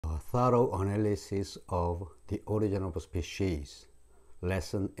Thorough Analysis of the Origin of Species.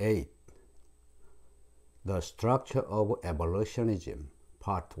 Lesson 8. The Structure of Evolutionism,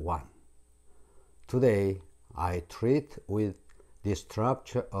 Part 1. Today, I treat with the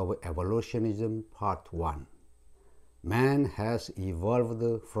structure of evolutionism, Part 1. Man has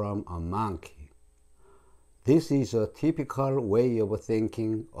evolved from a monkey. This is a typical way of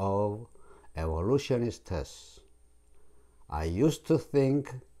thinking of evolutionists. I used to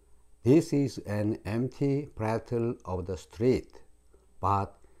think this is an empty prattle of the street,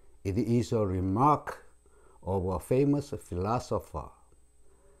 but it is a remark of a famous philosopher,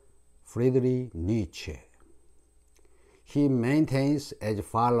 Friedrich Nietzsche. He maintains as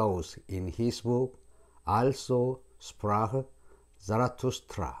follows in his book, Also sprach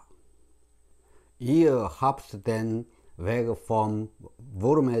Zarathustra. Ihr habt den Weg vom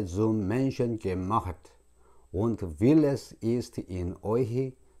Wurme zum Menschen gemacht, und vieles ist in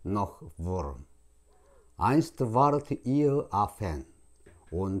euch noch Wurm. Einst wart ihr Affen,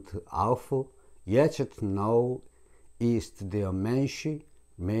 und auf jetzt now ist der Mensch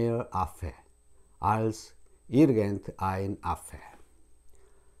mehr Affe als irgendein Affe.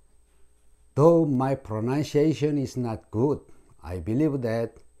 Though my pronunciation is not good, I believe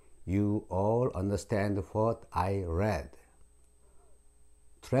that you all understand what I read.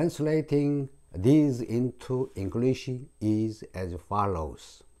 Translating these into English is as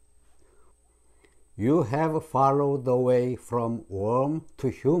follows. You have followed the way from worm to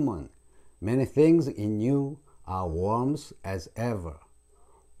human. Many things in you are worms as ever.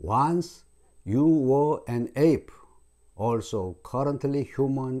 Once you were an ape. Also, currently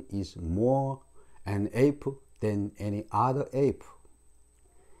human is more an ape than any other ape.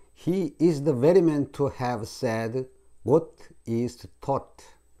 He is the very man to have said what is taught,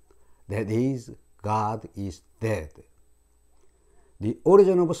 that is, God is dead. The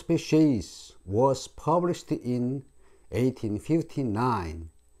Origin of Species was published in 1859,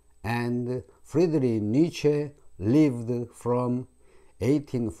 and Friedrich Nietzsche lived from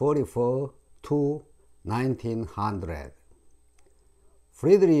 1844 to 1900.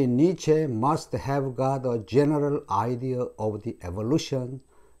 Friedrich Nietzsche must have got a general idea of the evolution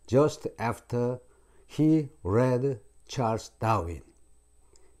just after he read Charles Darwin.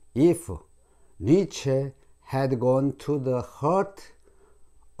 If Nietzsche had gone to the heart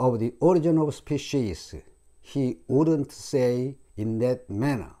of the origin of species, he wouldn't say in that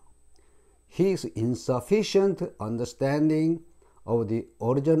manner. His insufficient understanding of the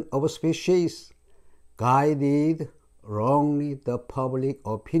origin of species guided wrongly the public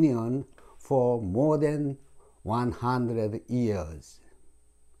opinion for more than 100 years.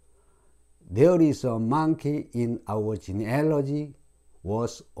 There is a monkey in our genealogy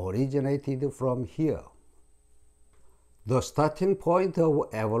was originated from here. The starting point of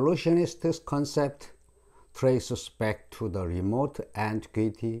evolutionist concept traces back to the remote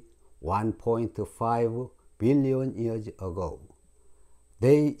antiquity 1.5 billion years ago.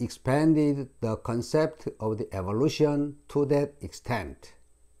 They expanded the concept of the evolution to that extent.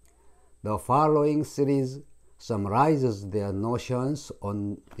 The following series summarizes their notions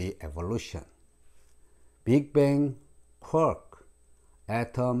on the evolution. Big Bang, quark,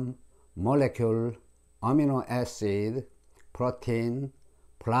 atom, molecule, amino acid, protein,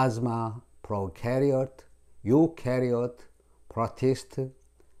 plasma, prokaryote, eukaryote, protist,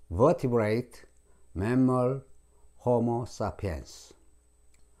 vertebrate, mammal, Homo sapiens.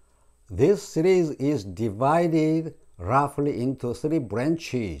 This series is divided roughly into 3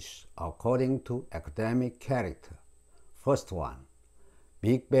 branches according to academic character. First one,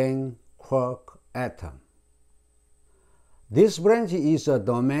 Big Bang, quark, atom. This branch is a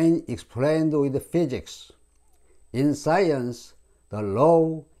domain explained with physics. In science, the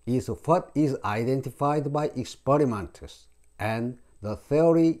law is what is identified by experiments, and the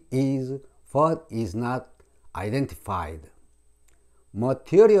theory is what is not identified.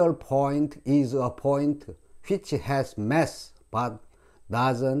 Material point is a point which has mass but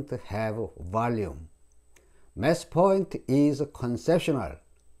doesn't have volume. Mass point is conceptual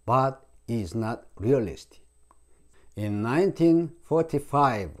but is not realistic. In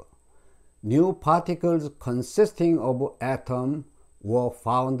 1945, new particles consisting of atoms were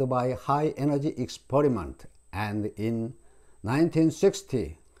found by high-energy experiment, and in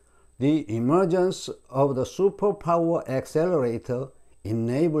 1960, the emergence of the superpower accelerator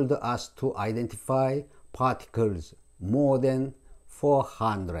enabled us to identify particles more than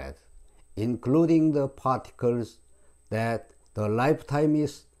 400, including the particles that the lifetime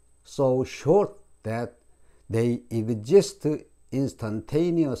is so short that they exist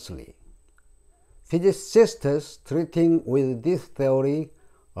instantaneously. Physicists treating with this theory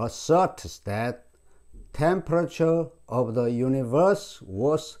asserts that temperature of the universe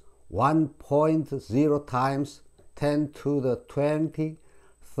was 1.0 times 10 to the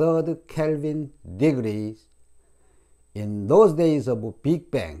 23rd Kelvin degrees in those days of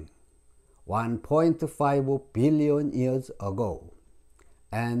Big Bang, 1.5 billion years ago,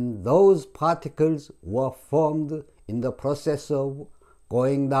 and those particles were formed in the process of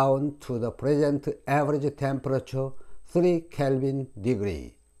going down to the present average temperature 3 Kelvin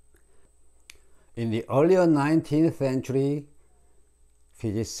degrees. In the earlier 19th century,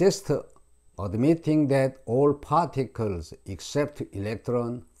 physicists admitting that all particles except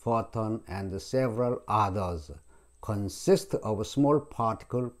electron, photon, and several others consist of small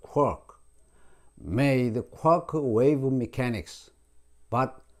particle quark, made quark wave mechanics,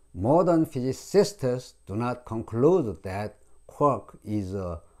 but modern physicists do not conclude that quark is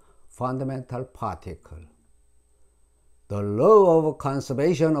a fundamental particle. The law of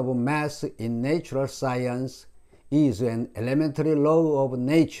conservation of mass in natural science is an elementary law of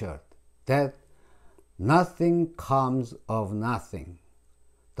nature that nothing comes of nothing.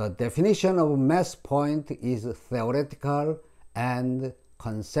 The definition of mass point is theoretical and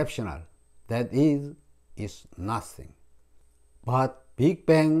conceptual, that is nothing. But Big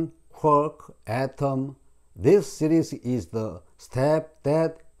Bang, quark, atom, this series is the step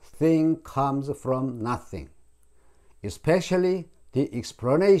that thing comes from nothing. Especially the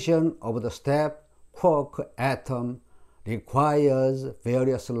explanation of the step quark atom requires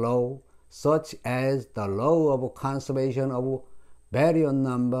various laws such as the law of conservation of baryon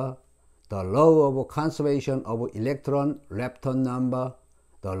number, the law of conservation of electron-lepton number,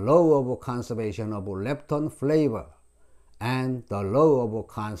 the law of conservation of lepton flavor, and the law of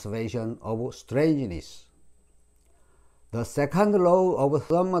conservation of strangeness. The second law of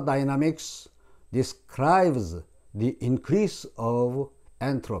thermodynamics describes the increase of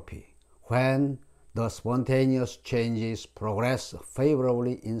entropy when the spontaneous changes progress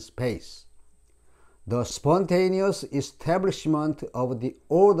favorably in space. The spontaneous establishment of the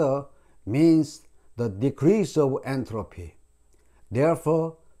order means the decrease of entropy.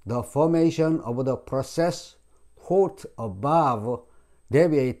 Therefore, the formation of the process quoted above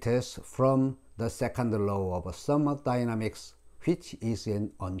deviates from the second law of thermodynamics, which is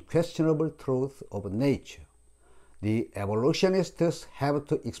an unquestionable truth of nature. The evolutionists have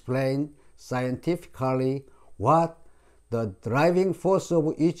to explain scientifically what the driving force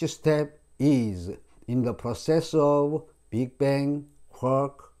of each step is in the process of Big Bang,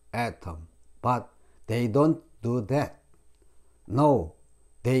 quark, atom. But they don't do that. No,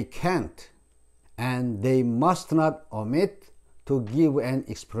 they can't. And they must not omit to give an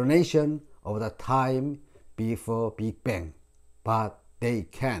explanation of the time before Big Bang. But they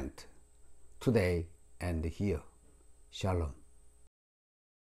can't. Today and here. Shalom.